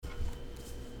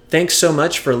Thanks so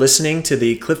much for listening to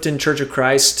the Clifton Church of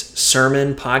Christ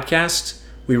Sermon Podcast.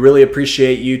 We really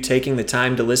appreciate you taking the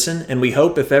time to listen, and we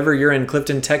hope if ever you're in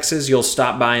Clifton, Texas, you'll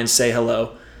stop by and say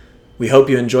hello. We hope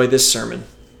you enjoy this sermon.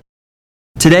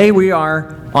 Today we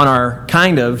are on our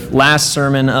kind of last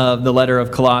sermon of the letter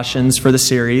of Colossians for the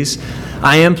series.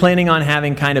 I am planning on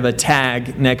having kind of a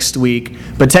tag next week,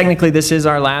 but technically this is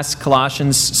our last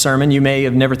Colossians sermon. You may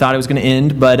have never thought it was going to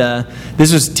end, but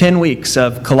this was 10 weeks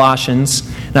of Colossians,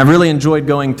 and I've really enjoyed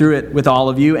going through it with all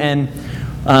of you. And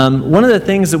one of the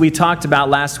things that we talked about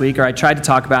last week, or I tried to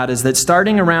talk about, is that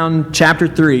starting around chapter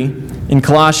 3 in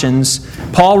Colossians,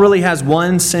 Paul really has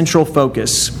one central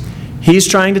focus. He's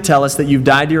trying to tell us that you've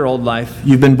died to your old life,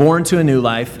 you've been born to a new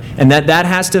life, and that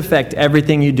has to affect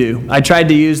everything you do. I tried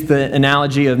to use the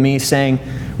analogy of me saying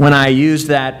when I used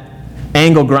that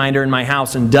angle grinder in my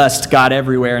house and dust got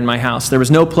everywhere in my house. There was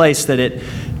no place that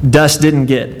dust didn't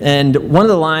get. And one of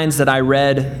the lines that I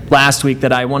read last week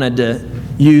that I wanted to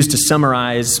use to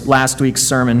summarize last week's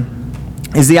sermon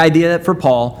is the idea that for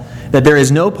Paul, that there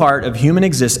is no part of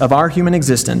our human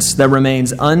existence that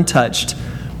remains untouched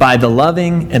by the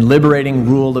loving and liberating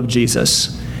rule of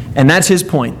Jesus. And that's his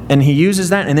point. And he uses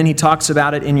that, and then he talks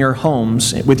about it in your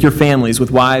homes, with your families, with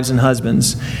wives and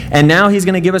husbands. And now he's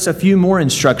going to give us a few more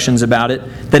instructions about it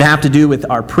that have to do with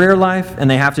our prayer life, and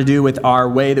they have to do with our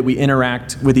way that we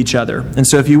interact with each other. And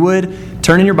so if you would,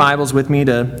 turn in your Bibles with me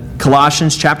to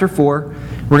Colossians chapter 4.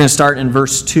 We're going to start in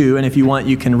verse 2, and if you want,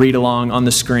 you can read along on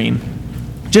the screen.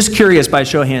 Just curious, by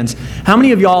show of hands, how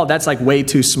many of y'all, that's like way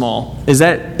too small? Is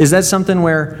that something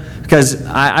where, because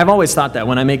I've always thought that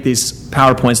when I make these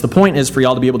PowerPoints, the point is for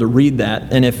y'all to be able to read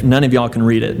that, and if none of y'all can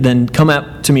read it, then come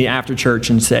up to me after church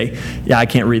and say, yeah, I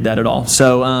can't read that at all.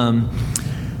 So,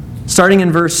 starting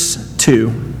in verse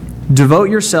 2, devote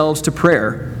yourselves to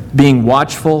prayer, being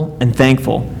watchful and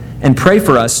thankful, and pray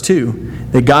for us too,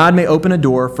 that God may open a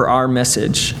door for our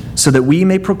message, so that we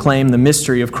may proclaim the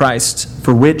mystery of Christ,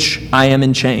 for which I am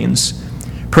in chains.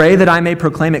 Pray that I may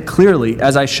proclaim it clearly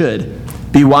as I should.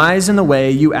 Be wise in the way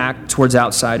you act towards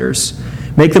outsiders.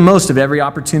 Make the most of every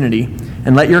opportunity,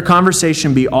 and let your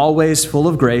conversation be always full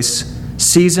of grace,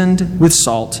 seasoned with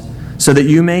salt, so that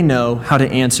you may know how to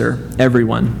answer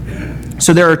everyone.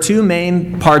 So there are two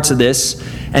main parts of this,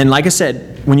 and like I said,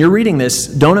 when you're reading this,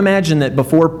 don't imagine that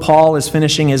before Paul is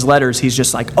finishing his letters, he's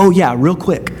just like, oh yeah, real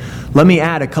quick, let me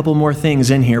add a couple more things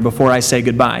in here before I say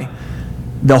goodbye.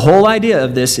 The whole idea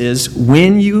of this is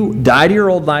when you die to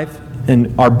your old life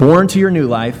and are born to your new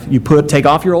life, you take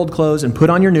off your old clothes and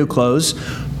put on your new clothes.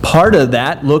 Part of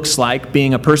that looks like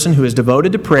being a person who is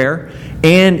devoted to prayer,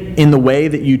 and in the way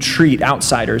that you treat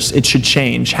outsiders. It should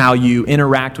change how you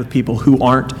interact with people who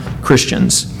aren't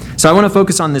Christians. So I want to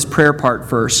focus on this prayer part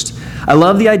first. I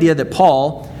love the idea that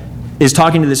Paul is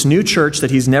talking to this new church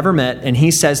that he's never met, and he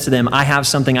says to them, I have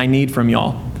something I need from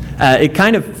y'all. It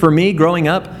kind of, for me, growing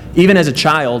up, even as a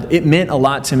child, it meant a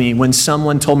lot to me when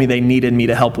someone told me they needed me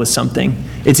to help with something.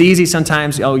 It's easy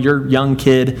sometimes, oh, you're a young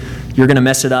kid, you're going to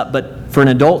mess it up. But for an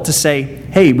adult to say,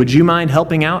 hey, would you mind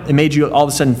helping out? It made you all of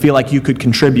a sudden feel like you could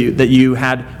contribute, that you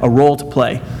had a role to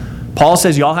play. Paul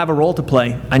says, y'all have a role to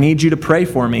play. I need you to pray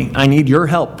for me. I need your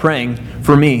help praying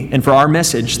for me and for our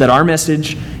message, that our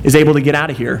message is able to get out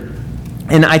of here.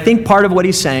 And I think part of what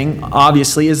he's saying,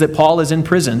 obviously, is that Paul is in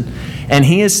prison. And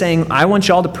he is saying, I want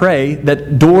y'all to pray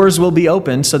that doors will be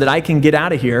open so that I can get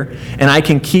out of here and I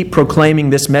can keep proclaiming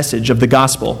this message of the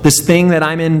gospel. This thing that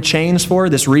I'm in chains for,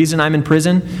 this reason I'm in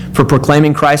prison for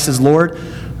proclaiming Christ as Lord,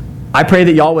 I pray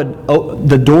that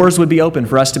the doors would be open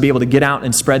for us to be able to get out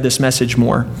and spread this message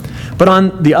more. But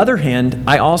on the other hand,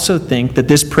 I also think that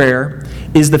this prayer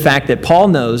is the fact that Paul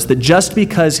knows that just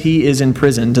because he is in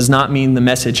prison does not mean the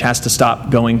message has to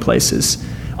stop going places.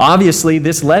 Obviously,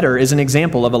 this letter is an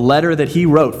example of a letter that he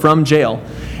wrote from jail.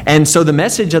 And so the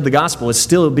message of the gospel is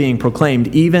still being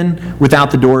proclaimed even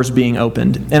without the doors being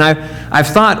opened. And I've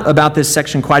thought about this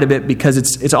section quite a bit because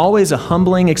it's always a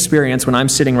humbling experience when I'm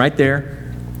sitting right there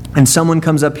and someone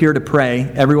comes up here to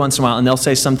pray every once in a while, and they'll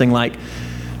say something like,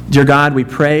 Dear God, we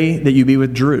pray that you be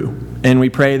with Drew, and we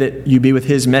pray that you be with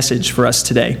his message for us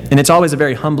today. And it's always a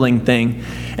very humbling thing.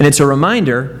 And it's a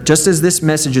reminder, just as this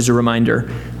message is a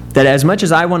reminder, that as much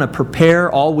as I want to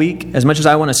prepare all week, as much as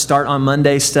I want to start on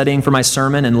Monday studying for my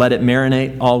sermon and let it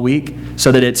marinate all week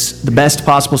so that it's the best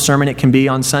possible sermon it can be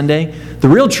on Sunday, the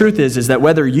real truth is that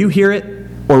whether you hear it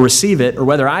or receive it, or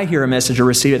whether I hear a message or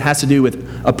receive it, has to do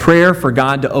with a prayer for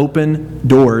God to open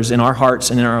doors in our hearts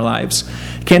and in our lives.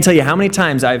 I can't tell you how many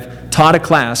times I've taught a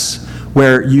class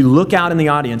where you look out in the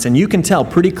audience and you can tell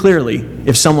pretty clearly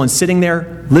if someone's sitting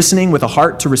there listening with a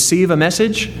heart to receive a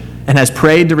message and has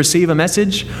prayed to receive a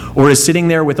message, or is sitting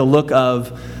there with a look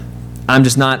of, I'm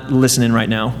just not listening right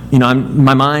now.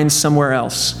 My mind's somewhere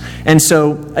else. And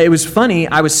so it was funny.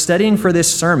 I was studying for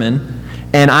this sermon,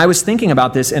 and I was thinking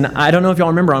about this. And I don't know if y'all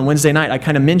remember on Wednesday night, I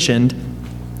kind of mentioned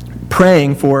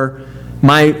praying for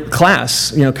my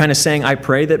class, kind of saying, I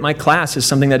pray that my class is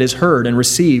something that is heard and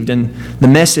received, and the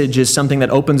message is something that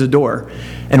opens a door.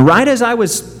 And right as I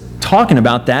was talking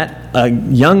about that, a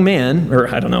young man,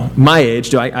 or I don't know, my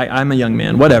age, I'm a young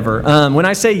man, whatever. When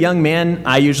I say young man,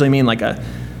 I usually mean like a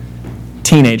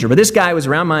teenager. But this guy was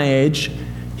around my age.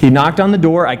 He knocked on the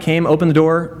door. I came, opened the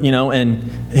door, and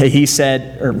he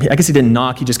said, or I guess he didn't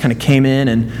knock. He just kind of came in,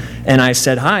 and I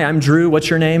said, hi, I'm Drew. What's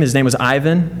your name? His name was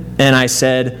Ivan. And I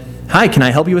said, hi, can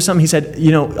I help you with something? He said,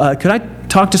 could I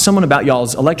talk to someone about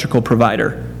y'all's electrical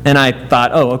provider? And I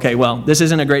thought, oh, okay, well, this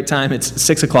isn't a great time. It's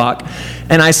 6 o'clock.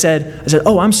 And I said,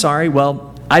 oh, I'm sorry.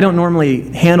 Well, I don't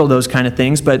normally handle those kind of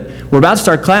things, but we're about to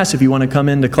start class if you want to come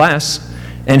into class.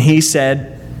 And he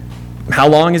said, how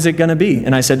long is it going to be?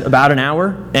 And I said, about an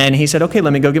hour. And he said, okay,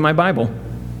 let me go get my Bible.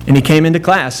 And he came into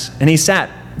class, and he sat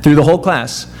through the whole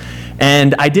class.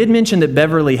 And I did mention that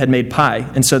Beverly had made pie,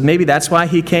 and so maybe that's why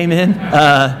he came in.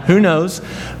 Who knows?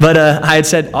 But I had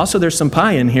said, also, there's some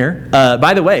pie in here.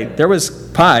 By the way, there was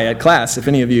pie at class, if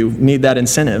any of you need that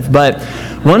incentive. But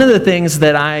one of the things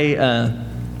that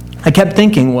I kept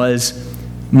thinking was,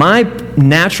 my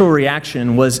natural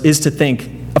reaction is to think,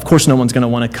 of course no one's going to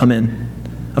want to come in.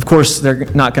 Of course they're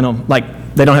not going to,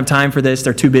 they don't have time for this,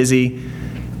 they're too busy.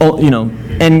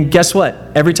 And guess what?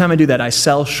 Every time I do that, I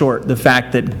sell short the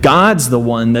fact that God's the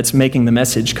one that's making the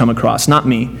message come across, not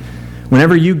me.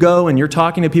 Whenever you go and you're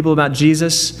talking to people about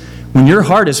Jesus, when your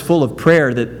heart is full of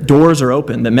prayer that doors are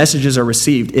open, that messages are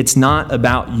received, it's not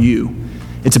about you.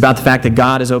 It's about the fact that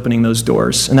God is opening those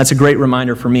doors. And that's a great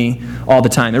reminder for me all the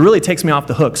time. It really takes me off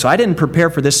the hook. So I didn't prepare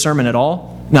for this sermon at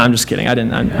all. No, I'm just kidding.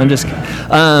 I'm just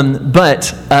kidding.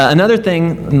 But another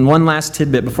thing, and one last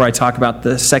tidbit before I talk about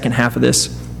the second half of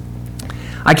this.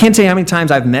 I can't tell you how many times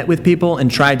I've met with people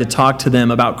and tried to talk to them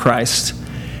about Christ,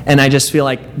 and I just feel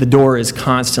like the door is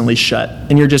constantly shut,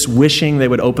 and you're just wishing they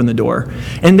would open the door.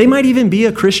 And they might even be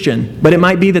a Christian, but it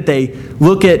might be that they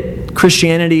look at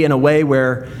Christianity in a way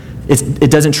where it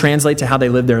doesn't translate to how they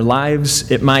live their lives.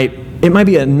 It might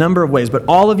be a number of ways, but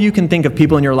all of you can think of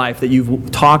people in your life that you've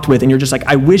talked with, and you're just like,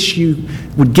 I wish you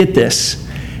would get this.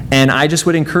 And I just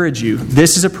would encourage you,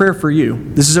 this is a prayer for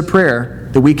you. This is a prayer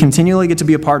that we continually get to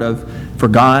be a part of, for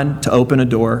God to open a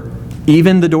door,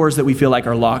 even the doors that we feel like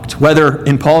are locked. Whether,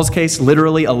 in Paul's case,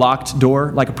 literally a locked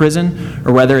door like a prison,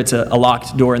 or whether it's a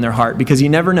locked door in their heart. Because you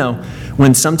never know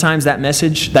when sometimes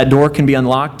that door can be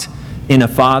unlocked in a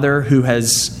father who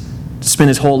has spent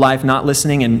his whole life not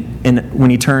listening, and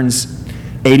when he turns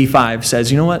 85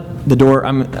 says, you know what, the door,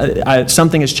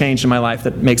 something has changed in my life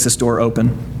that makes this door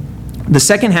open. The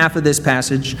second half of this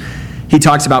passage, he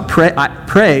talks about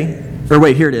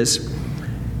here it is.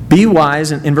 Be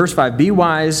wise, in verse 5, be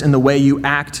wise in the way you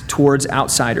act towards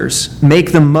outsiders.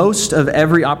 Make the most of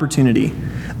every opportunity.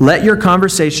 Let your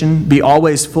conversation be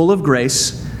always full of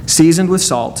grace, seasoned with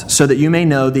salt, so that you may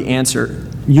know the answer.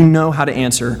 You know how to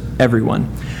answer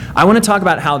everyone. I want to talk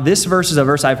about how this verse is a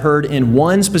verse I've heard in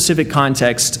one specific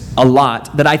context a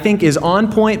lot that I think is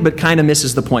on point but kind of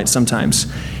misses the point sometimes.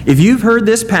 If you've heard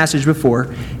this passage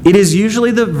before, it is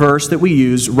usually the verse that we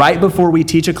use right before we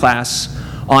teach a class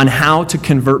on how to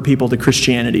convert people to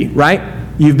Christianity, right?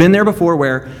 You've been there before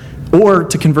or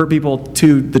to convert people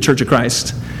to the Church of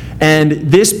Christ. And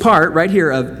this part right here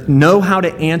of know how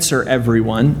to answer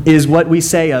everyone is what we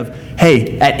say of,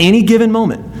 hey, at any given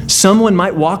moment, someone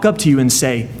might walk up to you and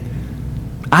say,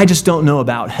 I just don't know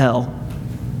about hell.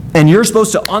 And you're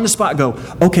supposed to, on the spot, go,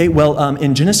 okay, well,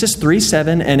 in Genesis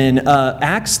 3:7 and in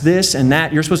Acts this and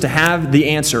that, you're supposed to have the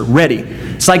answer ready.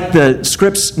 It's like the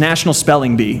Scripps National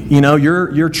Spelling Bee.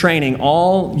 You're training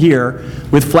all year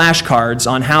with flashcards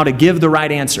on how to give the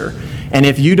right answer. And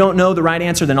if you don't know the right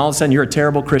answer, then all of a sudden you're a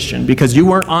terrible Christian because you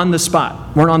weren't on the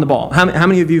spot, weren't on the ball. How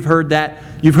many of you have heard that?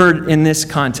 You've heard in this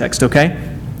context,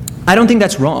 okay? I don't think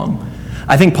that's wrong.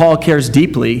 I think Paul cares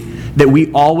deeply that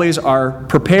we always are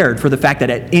prepared for the fact that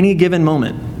at any given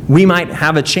moment, we might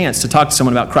have a chance to talk to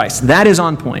someone about Christ. That is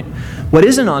on point. What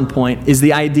isn't on point is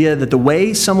the idea that the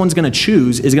way someone's going to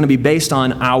choose is going to be based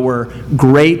on our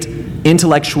great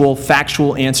intellectual,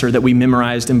 factual answer that we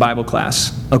memorized in Bible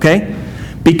class. Okay?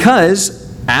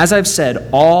 Because, as I've said,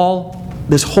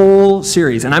 this whole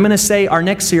series, and I'm going to say our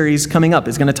next series coming up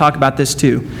is going to talk about this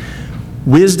too.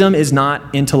 Wisdom is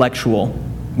not intellectual.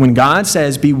 When God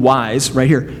says be wise, right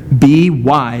here, be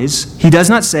wise, he does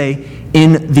not say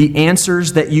in the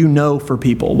answers that you know for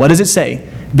people. What does it say?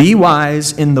 Be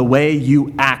wise in the way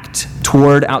you act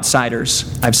toward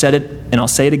outsiders. I've said it, and I'll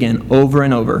say it again over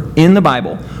and over. In the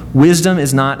Bible, wisdom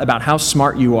is not about how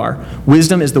smart you are.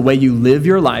 Wisdom is the way you live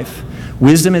your life.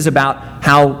 Wisdom is about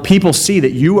how people see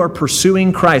that you are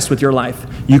pursuing Christ with your life.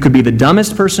 You could be the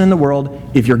dumbest person in the world.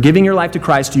 If you're giving your life to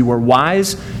Christ, you are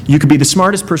wise. You could be the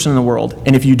smartest person in the world.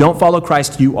 And if you don't follow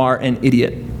Christ, you are an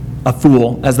idiot, a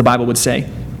fool, as the Bible would say.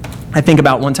 I think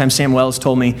about one time Sam Wells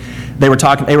told me they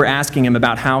were asking him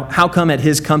about how come at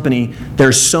his company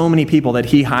there's so many people that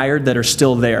he hired that are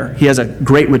still there. He has a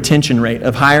great retention rate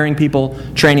of hiring people,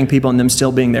 training people, and them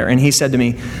still being there. And he said to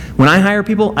me, when I hire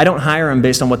people, I don't hire them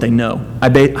based on what they know. I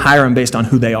hire them based on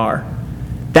who they are.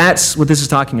 That's what this is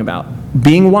talking about.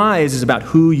 Being wise is about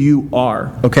who you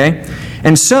are, okay?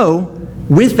 And so,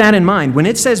 with that in mind, when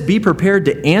it says be prepared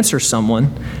to answer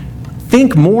someone,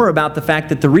 think more about the fact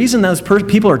that the reason those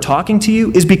people are talking to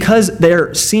you is because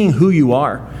they're seeing who you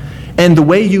are. And the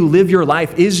way you live your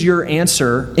life is your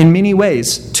answer in many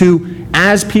ways to,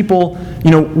 as people,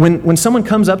 when someone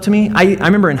comes up to me, I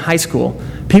remember in high school,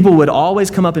 people would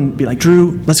always come up and be like,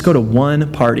 Drew, let's go to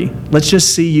one party. Let's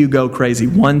just see you go crazy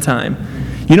one time.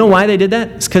 You know why they did that?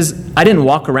 It's because I didn't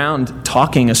walk around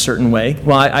talking a certain way.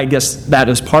 Well, I guess that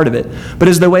is part of it. But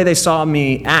it's the way they saw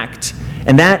me act.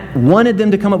 And that wanted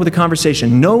them to come up with a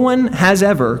conversation. No one has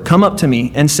ever come up to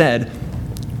me and said,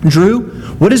 Drew,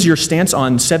 what is your stance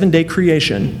on 7-day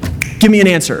creation? Give me an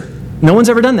answer. No one's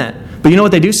ever done that. But you know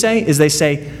what they do say? Is they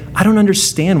say, I don't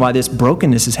understand why this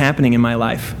brokenness is happening in my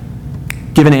life.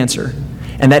 Give an answer.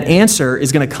 And that answer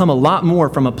is going to come a lot more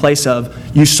from a place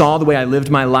of, you saw the way I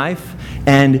lived my life,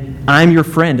 and I'm your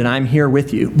friend, and I'm here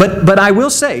with you. But I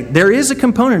will say, there is a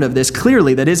component of this,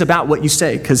 clearly, that is about what you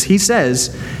say. Because he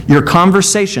says, your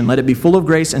conversation, let it be full of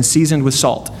grace and seasoned with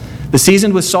salt. The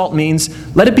seasoned with salt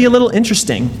means, let it be a little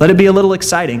interesting. Let it be a little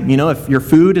exciting. If your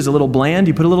food is a little bland,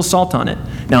 you put a little salt on it.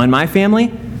 Now, in my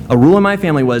family, a rule in my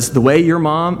family was the way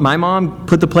my mom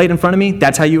put the plate in front of me,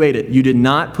 that's how you ate it. You did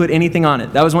not put anything on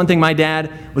it. That was one thing my dad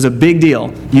was a big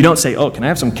deal. You don't say, oh, can I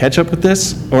have some ketchup with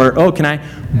this? Or, oh, can I?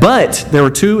 But there were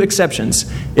two exceptions.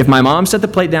 If my mom set the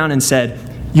plate down and said,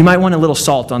 you might want a little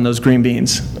salt on those green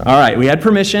beans. All right, we had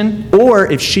permission. Or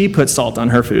if she put salt on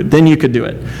her food, then you could do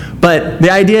it. But the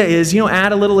idea is,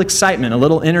 add a little excitement, a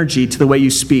little energy to the way you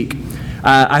speak.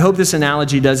 I hope this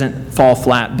analogy doesn't fall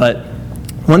flat, but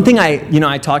one thing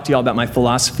I talked to y'all about my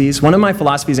philosophies. One of my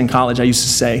philosophies in college I used to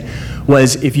say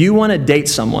was, if you want to date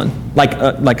someone,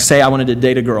 like say I wanted to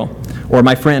date a girl, or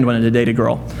my friend wanted to date a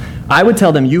girl, I would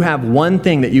tell them, you have one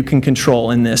thing that you can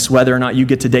control in this, whether or not you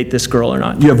get to date this girl or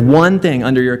not. You have one thing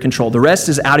under your control. The rest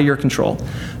is out of your control.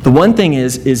 The one thing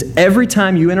is every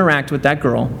time you interact with that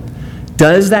girl,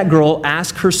 does that girl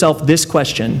ask herself this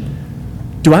question: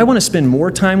 do I want to spend more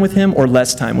time with him or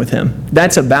less time with him?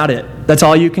 That's about it. That's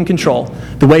all you can control.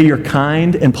 The way you're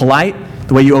kind and polite,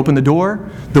 the way you open the door,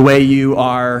 the way you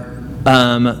are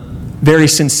very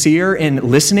sincere in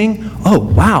listening. Oh,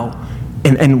 wow.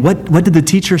 And what did the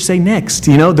teacher say next?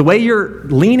 The way you're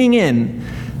leaning in,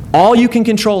 all you can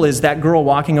control is that girl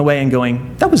walking away and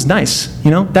going, that was nice.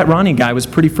 That Ronnie guy was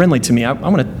pretty friendly to me. I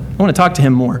want to talk to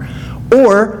him more.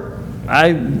 Or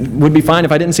I would be fine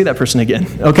if I didn't see that person again.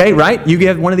 Okay, right? You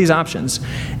get one of these options.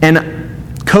 And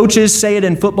coaches say it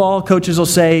in football. Coaches will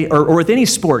say, or with any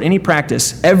sport, any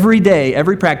practice, every day,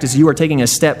 every practice, you are taking a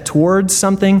step towards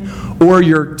something or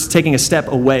you're taking a step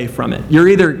away from it. You're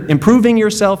either improving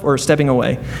yourself or stepping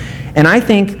away. And I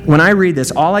think when I read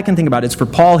this, all I can think about is for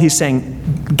Paul, he's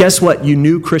saying, guess what, you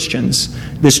new Christians,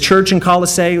 this church in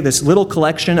Colossae, this little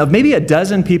collection of maybe a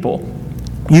dozen people,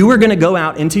 you are going to go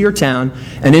out into your town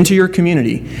and into your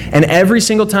community, and every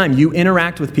single time you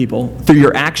interact with people, through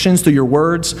your actions, through your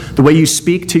words, the way you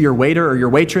speak to your waiter or your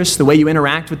waitress, the way you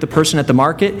interact with the person at the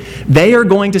market, they are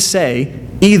going to say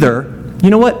either, you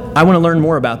know what, I want to learn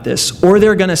more about this, or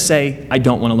they're going to say, I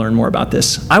don't want to learn more about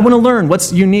this. I want to learn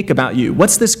what's unique about you.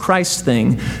 What's this Christ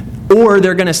thing? Or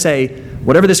they're going to say,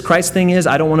 whatever this Christ thing is,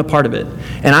 I don't want a part of it.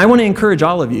 And I want to encourage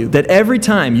all of you that every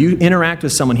time you interact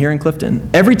with someone here in Clifton,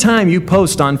 every time you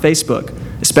post on Facebook,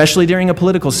 especially during a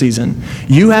political season,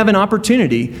 you have an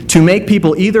opportunity to make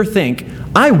people either think,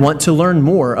 I want to learn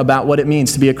more about what it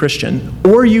means to be a Christian,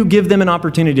 or you give them an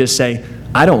opportunity to say,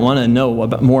 I don't want to know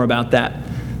more about that.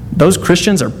 Those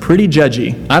Christians are pretty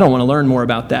judgy. I don't want to learn more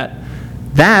about that.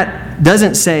 That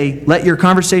doesn't say, let your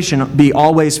conversation be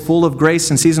always full of grace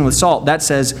and seasoned with salt. That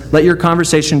says, let your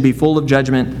conversation be full of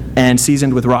judgment and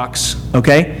seasoned with rocks.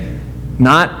 Okay?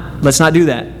 Let's not do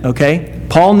that. Okay?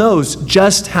 Paul knows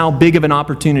just how big of an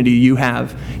opportunity you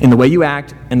have in the way you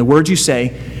act and the words you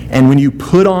say. And when you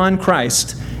put on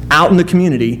Christ, out in the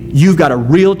community, you've got a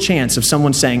real chance of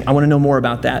someone saying, I want to know more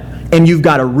about that. And you've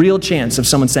got a real chance of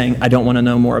someone saying, I don't want to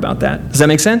know more about that. Does that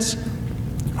make sense?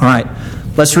 All right,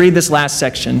 let's read this last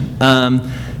section.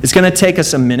 It's going to take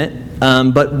us a minute,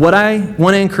 but what I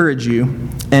want to encourage you,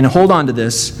 and hold on to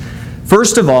this.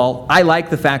 First of all, I like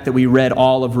the fact that we read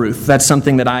all of Ruth. That's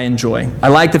something that I enjoy. I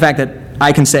like the fact that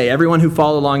I can say everyone who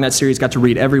followed along that series got to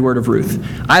read every word of Ruth.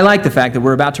 I like the fact that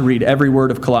we're about to read every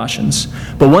word of Colossians.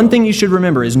 But one thing you should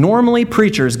remember is normally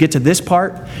preachers get to this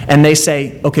part and they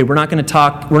say, okay, we're not going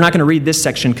to read this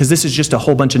section because this is just a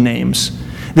whole bunch of names.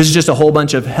 This is just a whole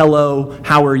bunch of hello,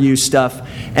 how are you stuff.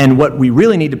 And what we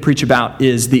really need to preach about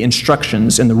is the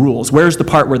instructions and the rules. Where's the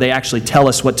part where they actually tell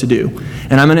us what to do?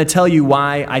 And I'm going to tell you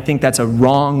why I think that's a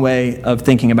wrong way of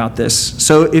thinking about this.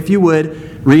 So if you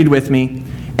would, read with me.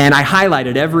 And I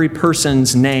highlighted every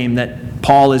person's name that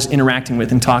Paul is interacting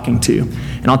with and talking to.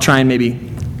 And I'll try and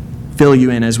maybe fill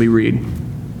you in as we read.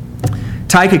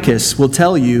 Tychicus will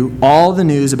tell you all the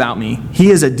news about me. He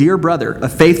is a dear brother, a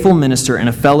faithful minister, and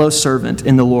a fellow servant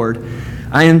in the Lord.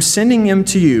 I am sending him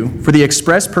to you for the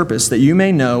express purpose that you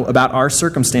may know about our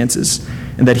circumstances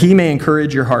and that he may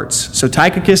encourage your hearts. So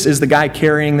Tychicus is the guy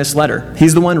carrying this letter.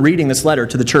 He's the one reading this letter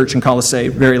to the church in Colossae,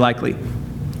 very likely.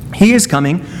 He is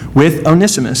coming with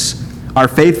Onesimus, our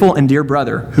faithful and dear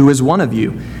brother, who is one of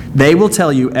you. They will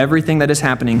tell you everything that is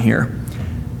happening here.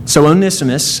 So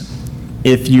Onesimus,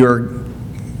 if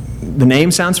the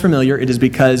name sounds familiar, it is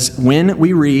because when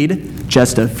we read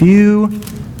just a few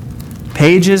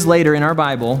pages later in our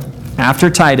Bible, after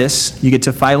Titus, you get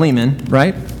to Philemon,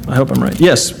 right? I hope I'm right.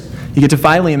 Yes, you get to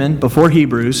Philemon before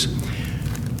Hebrews.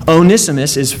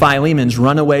 Onesimus is Philemon's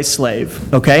runaway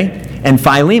slave, okay? And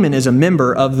Philemon is a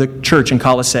member of the church in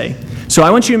Colossae. So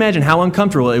I want you to imagine how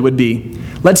uncomfortable it would be.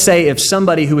 Let's say if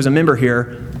somebody who was a member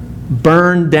here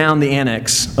burned down the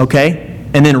annex, okay?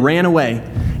 And then ran away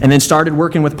and then started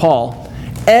working with Paul.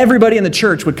 Everybody in the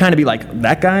church would kind of be like,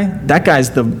 that guy's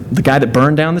the guy that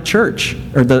burned down the church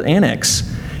or the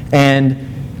annex.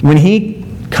 And when he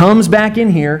comes back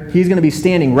in here, he's going to be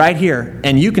standing right here.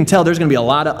 And you can tell there's going to be a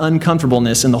lot of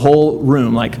uncomfortableness in the whole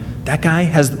room. Like, that guy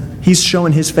he's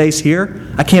showing his face here.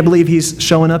 I can't believe he's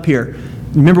showing up here.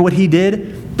 Remember what he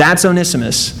did? That's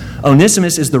Onesimus.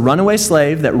 Onesimus is the runaway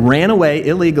slave that ran away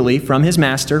illegally from his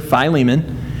master,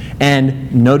 Philemon.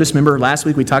 And notice, remember last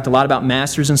week we talked a lot about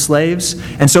masters and slaves.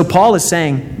 And so Paul is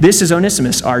saying, this is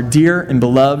Onesimus, our dear and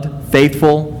beloved,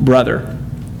 faithful brother.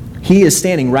 He is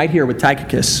standing right here with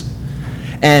Tychicus.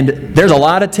 And there's a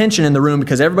lot of tension in the room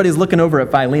because everybody's looking over at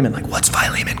Philemon like, what's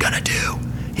Philemon going to do?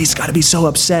 He's got to be so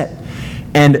upset.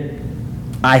 And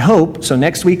I hope, so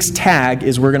next week's tag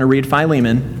is we're going to read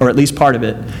Philemon, or at least part of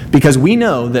it, because we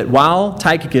know that while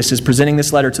Tychicus is presenting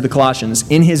this letter to the Colossians,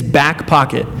 in his back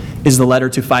pocket is the letter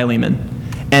to Philemon.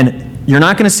 And you're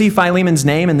not going to see Philemon's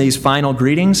name in these final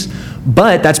greetings,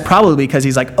 but that's probably because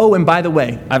he's like, oh, and by the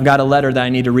way, I've got a letter that I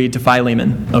need to read to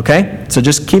Philemon, okay? So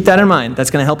just keep that in mind. That's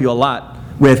going to help you a lot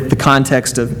with the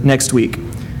context of next week.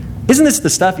 Isn't this the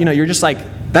stuff, you're just like,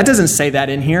 that doesn't say that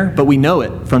in here, but we know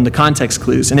it from the context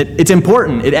clues. And it's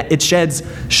important. It sheds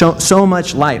so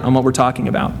much light on what we're talking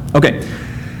about. Okay.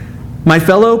 My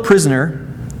fellow prisoner,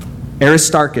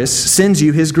 Aristarchus, sends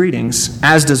you his greetings,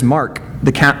 as does Mark,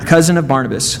 the cousin of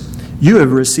Barnabas. You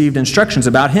have received instructions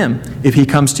about him. If he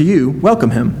comes to you,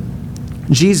 welcome him.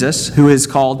 Jesus, who is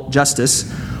called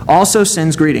Justus, also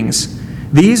sends greetings.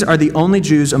 These are the only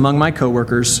Jews among my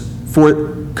co-workers for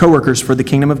the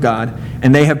kingdom of God,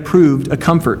 and they have proved a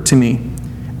comfort to me.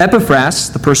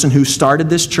 Epaphras, the person who started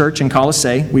this church in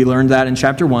Colossae, we learned that in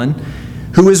chapter 1,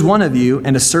 who is one of you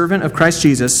and a servant of Christ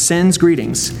Jesus, sends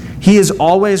greetings. He is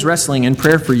always wrestling in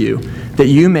prayer for you, that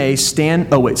you may stand...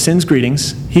 sends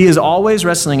greetings. He is always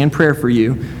wrestling in prayer for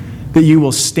you, that you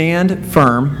will stand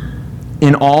firm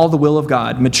in all the will of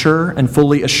God, mature and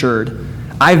fully assured.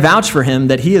 I vouch for him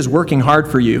that he is working hard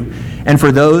for you and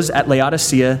for those at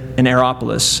Laodicea and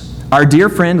Hierapolis. Our dear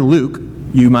friend Luke,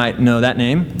 you might know that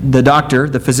name, the doctor,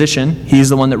 the physician, he's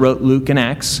the one that wrote Luke and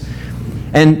Acts,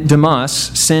 and Demas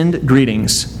send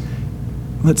greetings.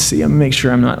 Let's see, I'm going to make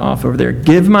sure I'm not off over there.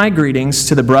 Give my greetings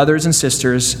to the brothers and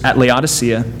sisters at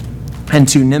Laodicea and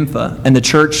to Nympha and the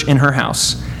church in her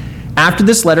house. After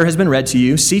this letter has been read to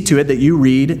you, see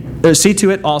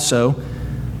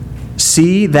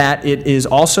that it is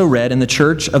also read in the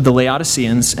church of the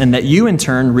Laodiceans, and that you in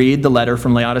turn read the letter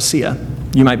from Laodicea.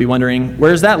 You might be wondering,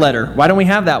 where's that letter? Why don't we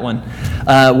have that one?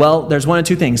 Well, there's one of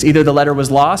two things. Either the letter was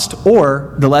lost,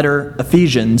 or the letter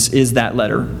Ephesians is that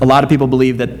letter. A lot of people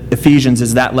believe that Ephesians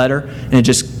is that letter, and it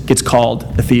just gets called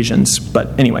Ephesians.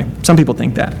 But anyway, some people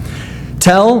think that.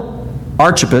 Tell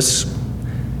Archippus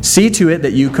See to it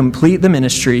that you complete the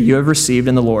ministry you have received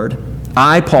in the Lord.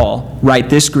 I, Paul, write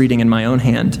this greeting in my own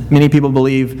hand. Many people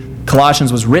believe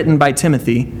Colossians was written by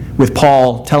Timothy with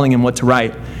Paul telling him what to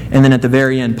write. And then at the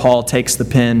very end, Paul takes the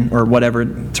pen or whatever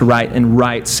to write and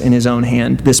writes in his own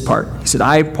hand this part. He said,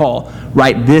 I, Paul,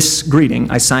 write this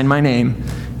greeting. I sign my name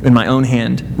in my own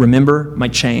hand. Remember my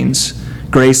chains.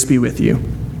 Grace be with you.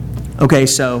 Okay,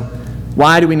 so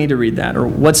why do we need to read that? Or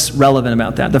what's relevant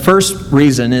about that? The first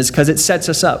reason is because it sets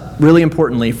us up, really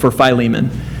importantly, for Philemon.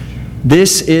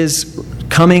 This is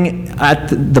coming at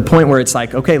the point where it's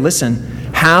like, okay, listen,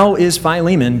 how is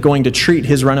Philemon going to treat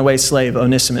his runaway slave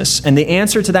Onesimus? And the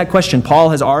answer to that question, Paul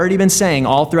has already been saying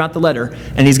all throughout the letter,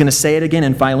 and he's going to say it again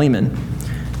in Philemon.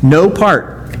 No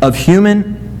part of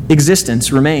human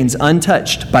existence remains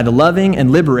untouched by the loving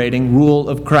and liberating rule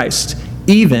of Christ,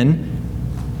 even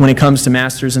when it comes to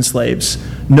masters and slaves.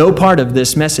 No part of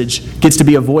this message gets to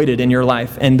be avoided in your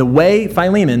life. And the way,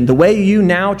 Philemon, the way you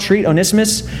now treat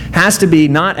Onesimus has to be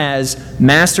not as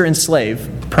master and slave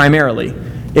primarily.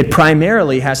 It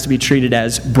primarily has to be treated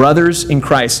as brothers in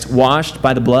Christ, washed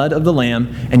by the blood of the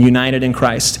Lamb and united in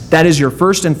Christ. That is your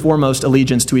first and foremost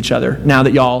allegiance to each other, now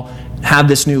that y'all have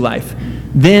this new life.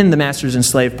 Then the masters and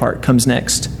slave part comes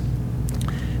next.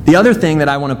 The other thing that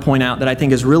I want to point out that I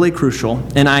think is really crucial,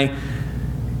 and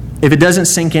if it doesn't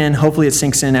sink in, hopefully it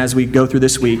sinks in as we go through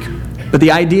this week, but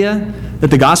the idea that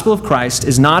the gospel of Christ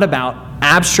is not about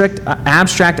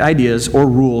abstract ideas or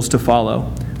rules to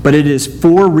follow, but it is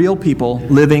for real people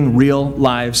living real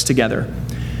lives together.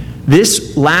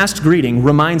 This last greeting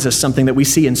reminds us something that we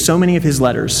see in so many of his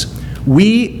letters.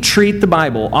 We treat the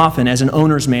Bible often as an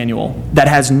owner's manual that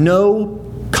has no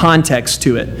context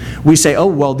to it. We say, oh,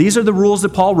 well, these are the rules that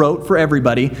Paul wrote for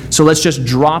everybody, so let's just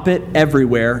drop it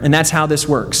everywhere, and that's how this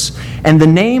works. And the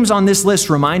names on this list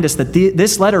remind us that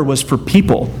this letter was for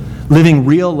people living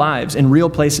real lives in real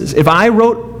places. If I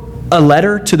wrote a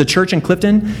letter to the church in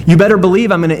Clifton, you better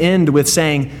believe I'm going to end with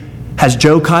saying, has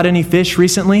Joe caught any fish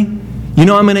recently? You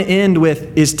know, I'm going to end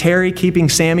with, is Terry keeping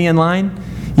Sammy in line?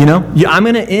 You know, I'm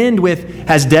going to end with,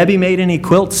 has Debbie made any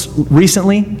quilts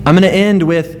recently? I'm going to end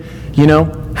with, you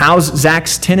know, how's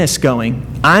Zach's tennis going?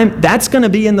 That's going to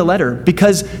be in the letter,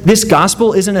 because this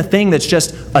gospel isn't a thing that's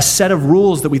just a set of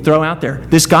rules that we throw out there.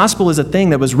 This gospel is a thing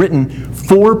that was written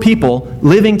for people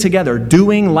living together,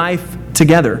 doing life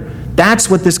together. That's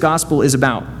what this gospel is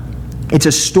about. It's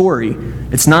a story.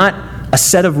 It's not a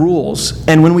set of rules.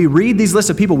 And when we read these lists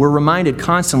of people, we're reminded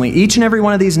constantly, each and every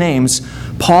one of these names,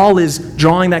 Paul is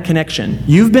drawing that connection.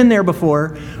 You've been there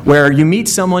before where you meet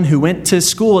someone who went to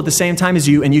school at the same time as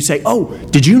you, and you say, oh,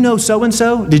 did you know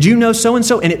so-and-so? Did you know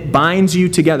so-and-so? And it binds you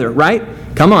together, right?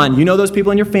 Come on, you know those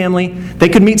people in your family. They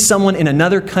could meet someone in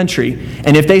another country,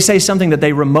 and if they say something that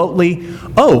they remotely,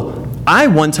 oh, I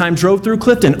one time drove through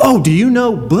Clifton. Oh, do you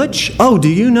know Butch? Oh, do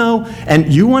you know?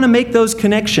 And you want to make those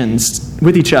connections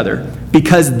with each other,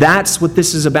 because that's what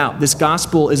this is about. This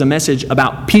gospel is a message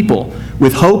about people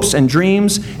with hopes and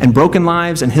dreams and broken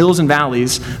lives and hills and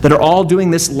valleys that are all doing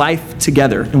this life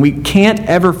together. And we can't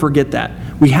ever forget that.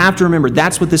 We have to remember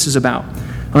that's what this is about.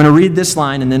 I'm going to read this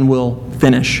line and then we'll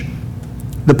finish.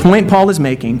 The point Paul is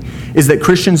making is that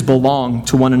Christians belong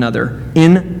to one another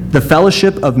in the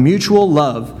fellowship of mutual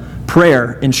love,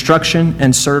 prayer, instruction,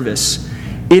 and service.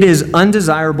 It is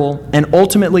undesirable and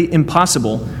ultimately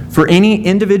impossible for any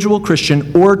individual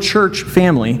Christian or church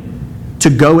family to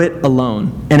go it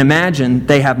alone and imagine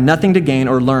they have nothing to gain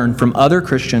or learn from other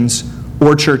Christians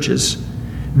or churches.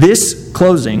 This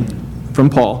closing from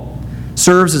Paul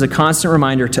serves as a constant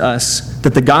reminder to us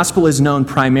that the gospel is known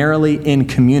primarily in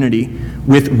community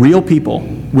with real people,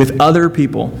 with other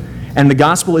people. And the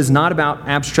gospel is not about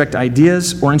abstract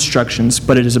ideas or instructions,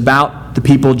 but it is about the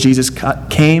people Jesus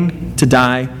came to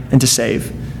die and to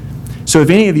save. So if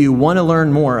any of you want to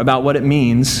learn more about what it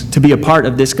means to be a part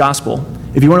of this gospel,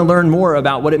 if you want to learn more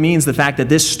about what it means, the fact that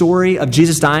this story of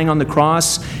Jesus dying on the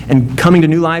cross and coming to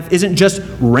new life isn't just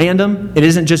random, it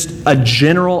isn't just a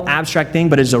general abstract thing,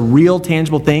 but it's a real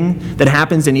tangible thing that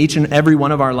happens in each and every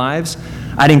one of our lives,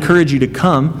 I'd encourage you to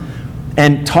come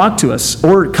and talk to us,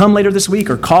 or come later this week,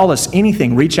 or call us,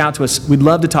 anything. Reach out to us. We'd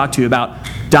love to talk to you about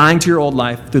dying to your old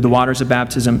life through the waters of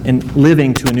baptism and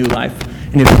living to a new life.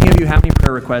 And if any of you have any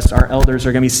prayer requests, our elders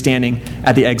are going to be standing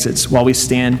at the exits while we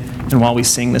stand and while we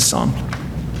sing this song.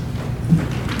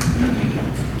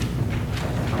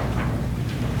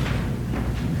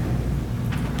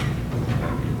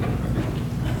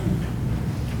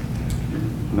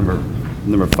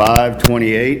 Number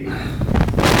 528.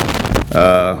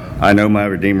 I know my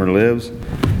Redeemer lives.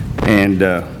 And